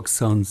New York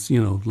sounds,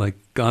 like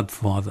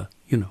Godfather,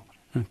 and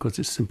of course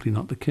it's simply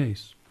not the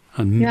case.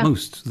 And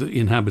most the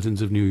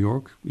inhabitants of New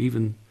York,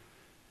 even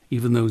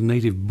those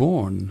native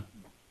born,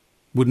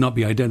 would not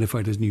be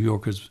identified as New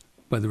Yorkers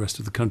by the rest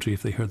of the country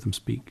if they heard them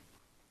speak.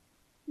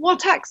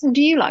 What accent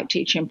do you like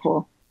teaching,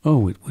 Paul?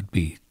 Oh, it would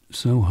be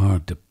so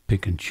hard to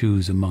pick and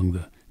choose among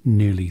the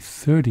nearly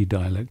 30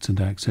 dialects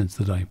and accents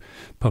that I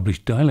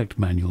published dialect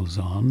manuals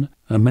on,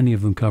 and many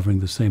of them covering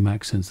the same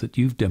accents that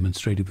you've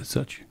demonstrated with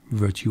such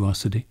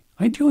virtuosity.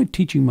 I enjoyed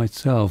teaching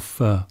myself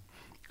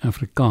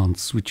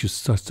Afrikaans, which is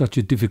such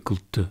a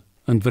difficult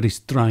and very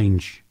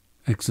strange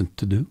accent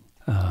to do.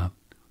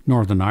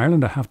 Northern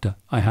Ireland,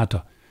 I had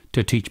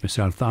to teach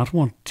myself that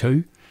one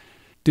too.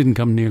 Didn't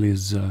come nearly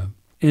as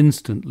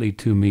instantly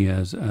to me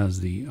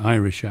as the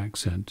Irish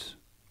accent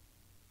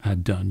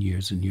had done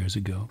years and years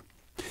ago.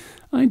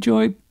 I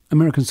enjoy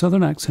American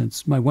Southern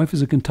accents. My wife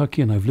is a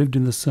Kentuckian. I've lived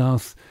in the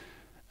South,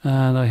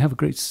 and I have a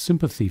great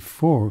sympathy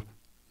for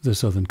the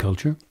Southern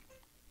culture.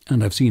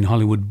 And I've seen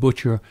Hollywood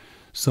butcher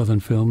Southern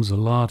films a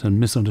lot and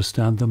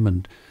misunderstand them,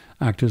 and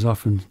actors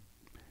often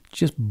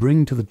just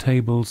bring to the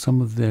table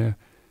some of their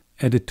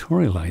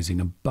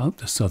editorializing about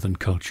the Southern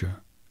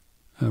culture,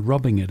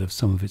 robbing it of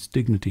some of its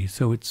dignity.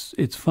 So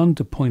it's fun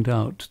to point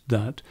out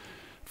that,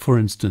 for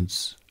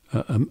instance,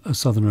 a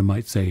Southerner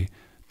might say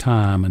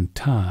time and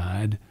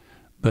tide,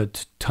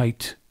 but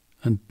tight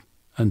and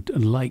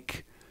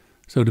like.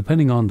 So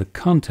depending on the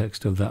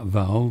context of that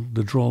vowel,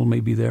 the drawl may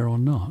be there or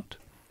not.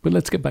 But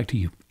let's get back to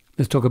you.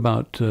 Let's talk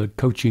about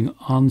coaching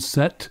on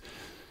set,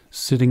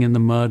 sitting in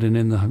the mud and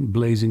in the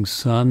blazing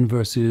sun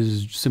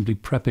versus simply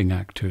prepping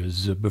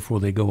actors before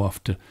they go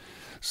off to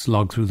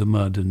slog through the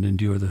mud and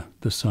endure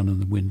the sun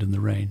and the wind and the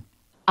rain.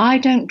 I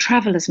don't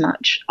travel as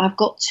much. I've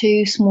got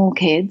 2 small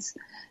kids,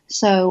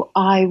 so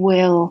I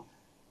will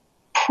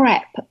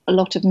prep a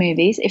lot of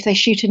movies. If they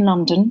shoot in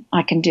London,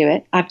 I can do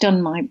it. I've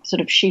done my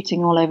sort of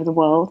shooting all over the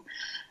world,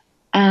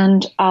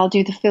 and I'll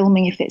do the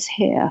filming if it's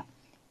here.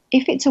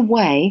 If it's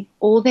away,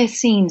 all their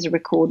scenes are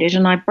recorded,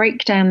 and I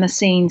break down the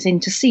scenes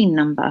into scene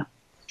number.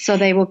 So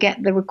they will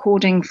get the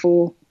recording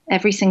for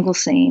every single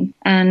scene,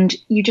 and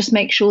you just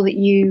make sure that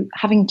you,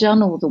 having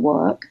done all the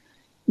work,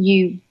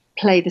 you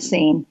play the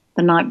scene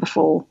the night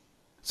before.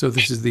 So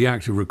this is the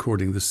actor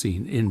recording the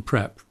scene in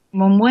prep.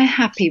 When we're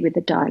happy with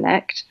the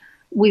dialect,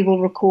 we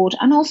will record.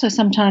 And also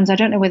sometimes, I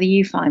don't know whether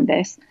you find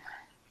this,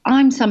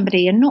 I'm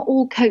somebody, and not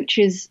all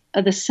coaches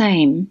are the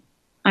same.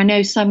 I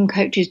know some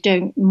coaches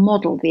don't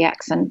model the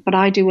accent, but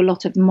I do a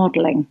lot of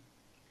modelling.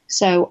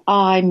 So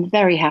I'm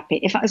very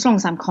happy, as long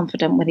as I'm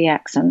confident with the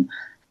accent.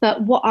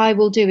 But what I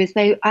will do is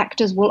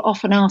actors will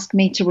often ask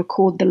me to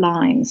record the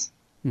lines.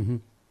 Mm-hmm.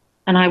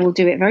 And I will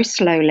do it very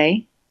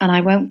slowly, and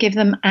I won't give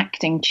them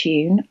acting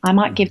tune. I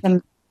might give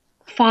them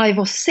 5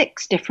 or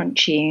 6 different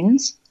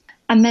tunes,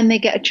 and then they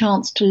get a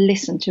chance to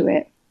listen to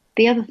it.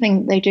 The other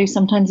thing they do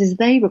sometimes is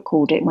they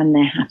record it when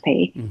they're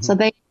happy. Mm-hmm. So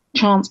they get a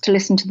chance to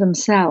listen to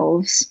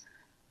themselves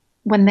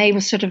when they were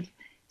sort of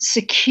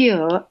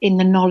secure in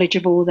the knowledge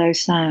of all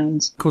those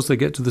sounds. Of course, they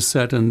get to the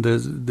set and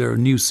there are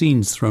new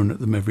scenes thrown at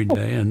them every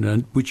day,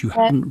 and which you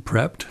haven't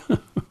prepped.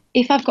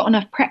 If I've got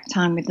enough prep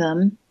time with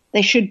them,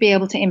 they should be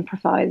able to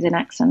improvise in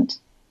accent.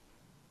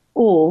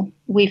 Or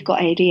we've got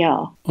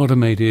ADR.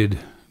 Automated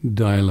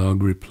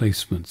dialogue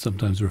replacement,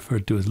 sometimes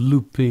referred to as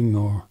looping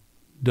or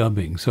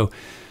dubbing. So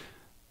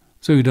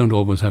you don't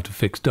always have to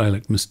fix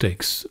dialect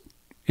mistakes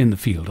in the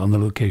field, on the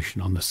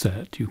location, on the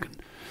set. You can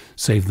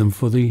save them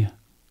for the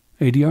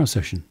ADR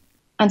session.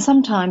 And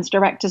sometimes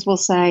directors will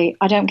say,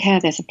 I don't care,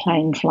 there's a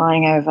plane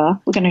flying over.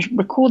 We're going to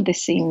record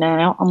this scene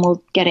now and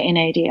we'll get it in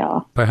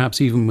ADR.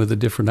 Perhaps even with a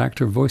different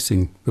actor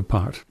voicing the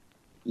part.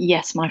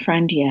 Yes, my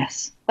friend,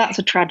 yes. That's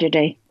a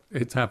tragedy.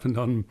 It's happened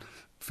on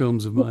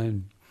films of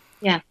mine.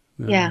 Yeah.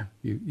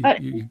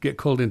 You get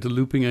called into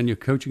looping and you're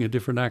coaching a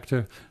different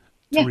actor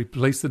to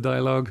replace the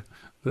dialogue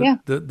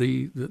that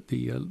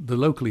the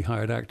locally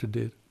hired actor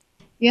did.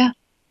 Yeah.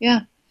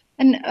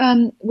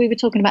 And we were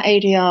talking about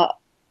ADR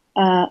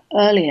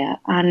earlier,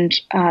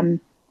 and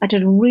I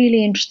did a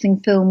really interesting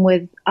film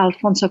with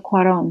Alfonso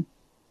Cuarón,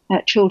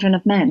 Children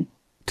of Men.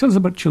 Tell us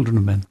about Children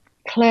of Men.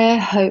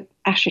 Claire Hope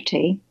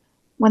Asherty,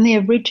 when they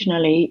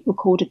originally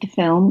recorded the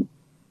film,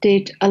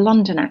 did a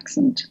London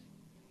accent.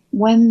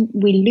 When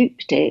we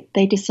looped it,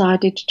 they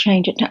decided to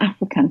change it to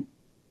African.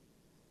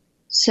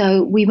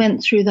 So we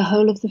went through the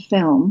whole of the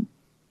film.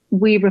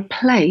 We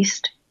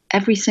replaced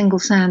every single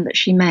sound that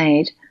she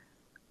made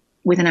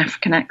with an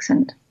African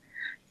accent.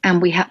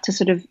 And we had to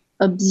sort of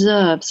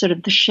observe sort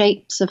of the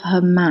shapes of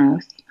her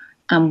mouth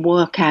and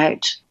work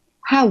out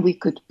how we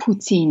could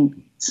put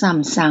in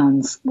some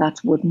sounds that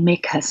would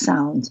make her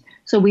sound.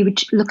 So we would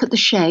look at the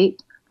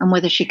shape and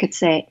whether she could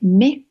say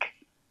mick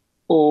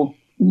or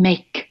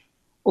make,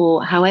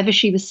 or however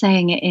she was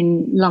saying it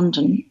in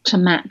London to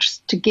match,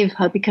 to give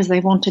her, because they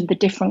wanted the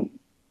different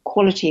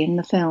quality in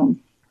the film.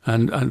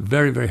 And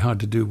very, very hard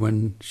to do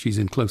when she's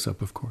in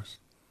close-up, of course.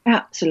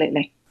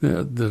 Absolutely.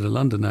 The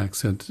London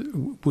accent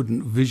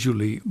wouldn't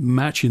visually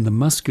match in the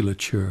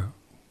musculature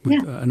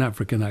with an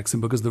African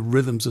accent because the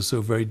rhythms are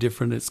so very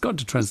different. It's got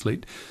to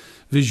translate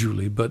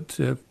visually, but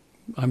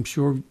I'm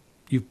sure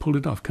you've pulled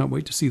it off. Can't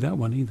wait to see that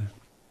one either.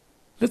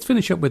 Let's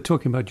finish up with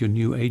talking about your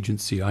new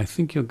agency. I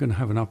think you're going to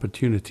have an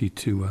opportunity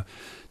to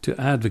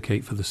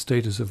advocate for the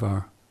status of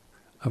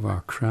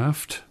our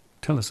craft.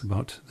 Tell us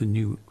about the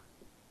new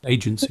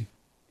agency.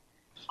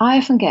 I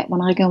often get,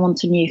 when I go on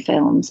to new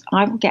films,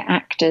 I will get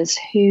actors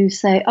who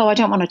say, I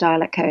don't want a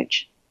dialect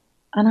coach.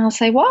 And I'll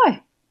say,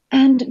 why?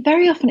 And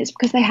very often it's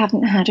because they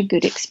haven't had a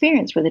good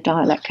experience with a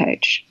dialect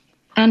coach.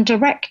 And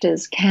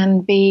directors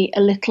can be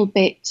a little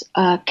bit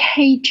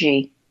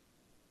cagey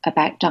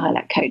about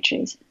dialect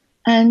coaches.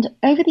 And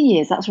over the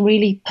years, that's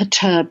really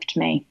perturbed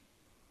me.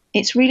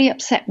 It's really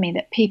upset me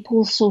that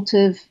people sort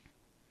of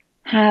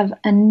have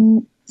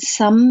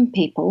some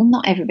people,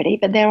 not everybody,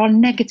 but there are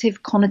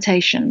negative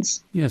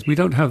connotations. Yes, we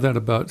don't have that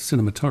about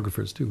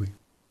cinematographers, do we?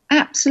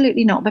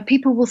 Absolutely not. But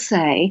people will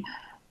say,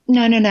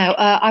 no,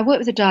 I worked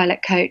with a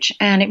dialect coach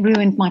and it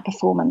ruined my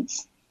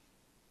performance.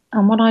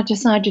 And what I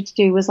decided to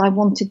do was I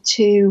wanted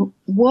to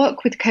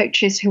work with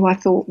coaches who I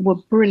thought were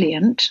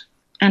brilliant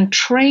and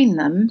train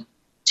them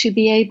to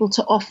be able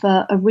to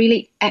offer a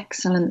really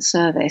excellent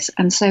service.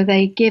 And so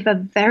they give a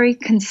very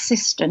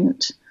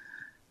consistent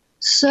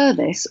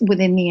service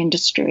within the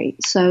industry.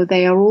 So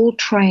they are all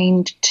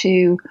trained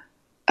to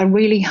a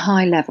really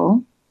high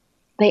level.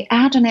 They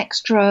add an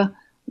extra,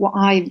 what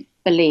I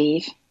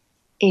believe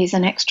is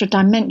an extra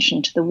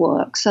dimension to the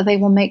work. So they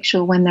will make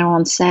sure when they're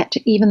on set,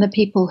 even the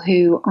people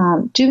who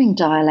aren't doing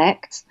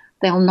dialects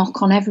They'll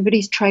knock on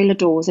everybody's trailer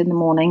doors in the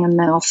morning and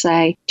they'll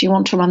say, do you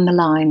want to run the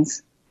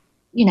lines?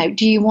 You know,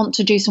 do you want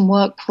to do some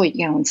work before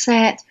you go on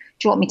set?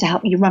 Do you want me to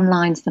help you run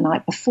lines the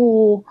night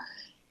before?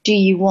 Do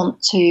you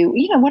want to,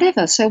 you know,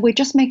 whatever. So we're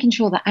just making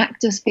sure that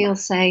actors feel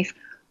safe.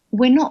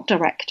 We're not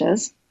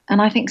directors.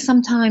 And I think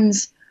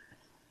sometimes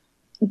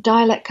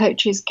dialect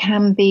coaches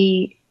can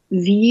be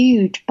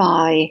viewed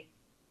by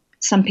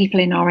some people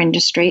in our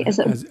industry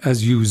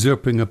as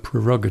usurping a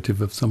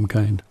prerogative of some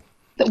kind.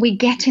 That we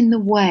get in the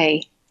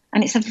way.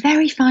 And it's a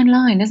very fine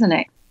line, isn't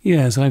it?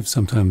 Yes, I've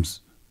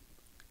sometimes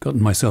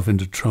gotten myself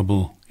into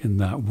trouble in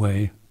that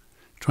way,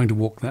 trying to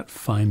walk that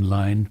fine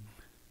line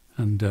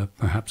and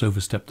perhaps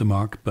overstep the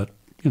mark. But,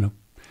 you know,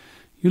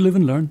 you live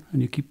and learn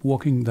and you keep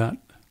walking that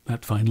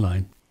fine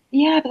line.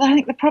 Yeah, but I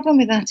think the problem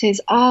with that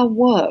is our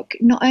work,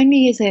 not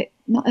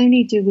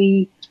only do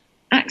we,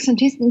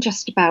 accent isn't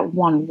just about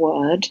one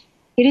word.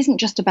 It isn't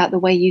just about the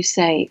way you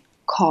say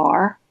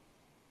car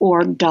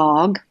or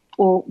dog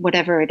or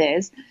whatever it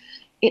is.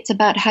 It's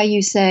about how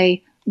you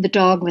say the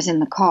dog was in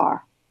the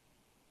car.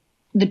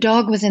 The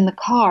dog was in the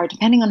car,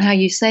 depending on how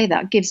you say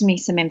that, gives me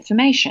some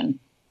information.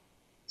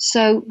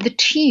 So the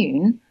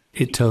tune...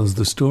 It tells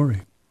the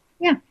story.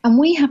 Yeah, and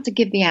we have to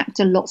give the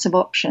actor lots of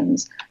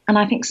options. And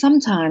I think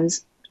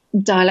sometimes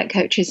dialect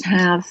coaches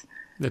have...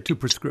 They're too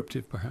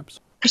prescriptive, perhaps.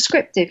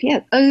 Prescriptive,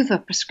 yeah,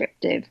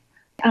 over-prescriptive.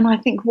 And I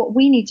think what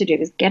we need to do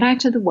is get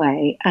out of the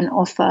way and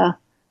offer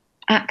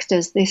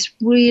actors this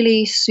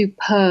really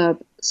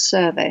superb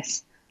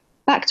service.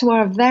 Back to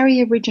our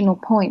very original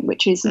point,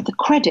 which is the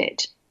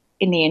credit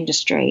in the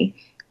industry,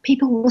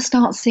 people will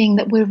start seeing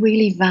that we're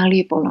really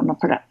valuable on a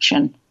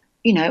production.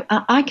 You know,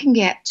 I can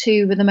get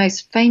two of the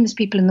most famous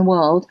people in the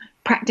world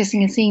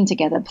practicing a scene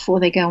together before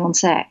they go on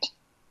set.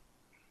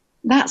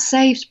 That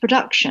saves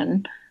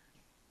production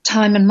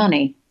time and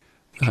money.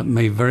 That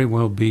may very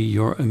well be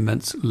your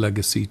immense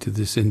legacy to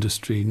this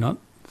industry. Not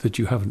that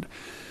you haven't,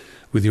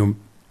 with your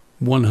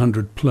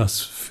 100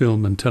 plus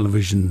film and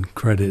television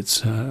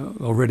credits,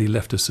 already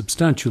left a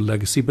substantial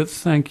legacy, but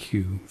thank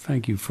you.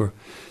 Thank you for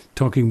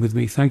talking with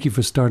me. Thank you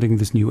for starting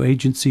this new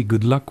agency.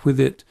 Good luck with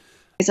it.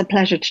 It's a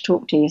pleasure to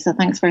talk to you, so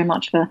thanks very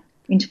much for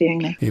interviewing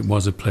me. It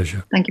was a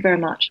pleasure. Thank you very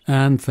much.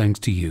 And thanks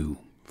to you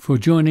for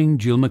joining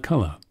Jill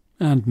McCollough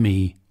and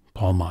me,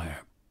 Paul Meier.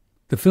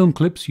 The film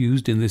clips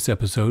used in this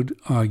episode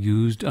are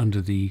used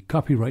under the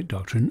copyright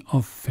doctrine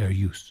of fair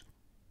use.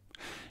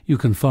 You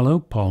can follow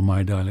Paul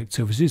Meier Dialect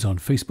Services on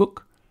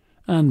Facebook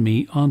and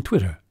me on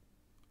Twitter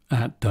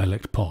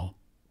 @DialectPaul.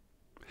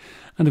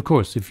 And of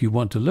course, if you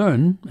want to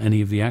learn any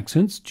of the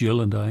accents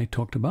Jill and I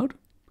talked about,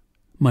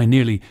 my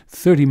nearly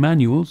 30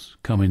 manuals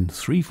come in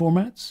 3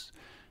 formats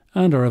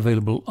and are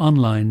available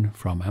online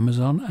from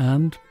Amazon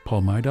and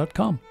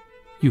paulmeier.com.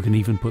 You can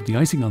even put the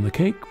icing on the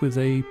cake with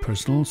a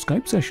personal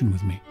Skype session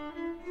with me.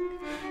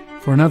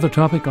 For another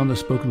topic on the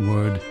spoken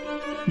word,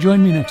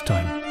 join me next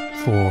time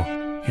for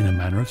In a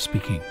Manner of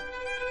Speaking.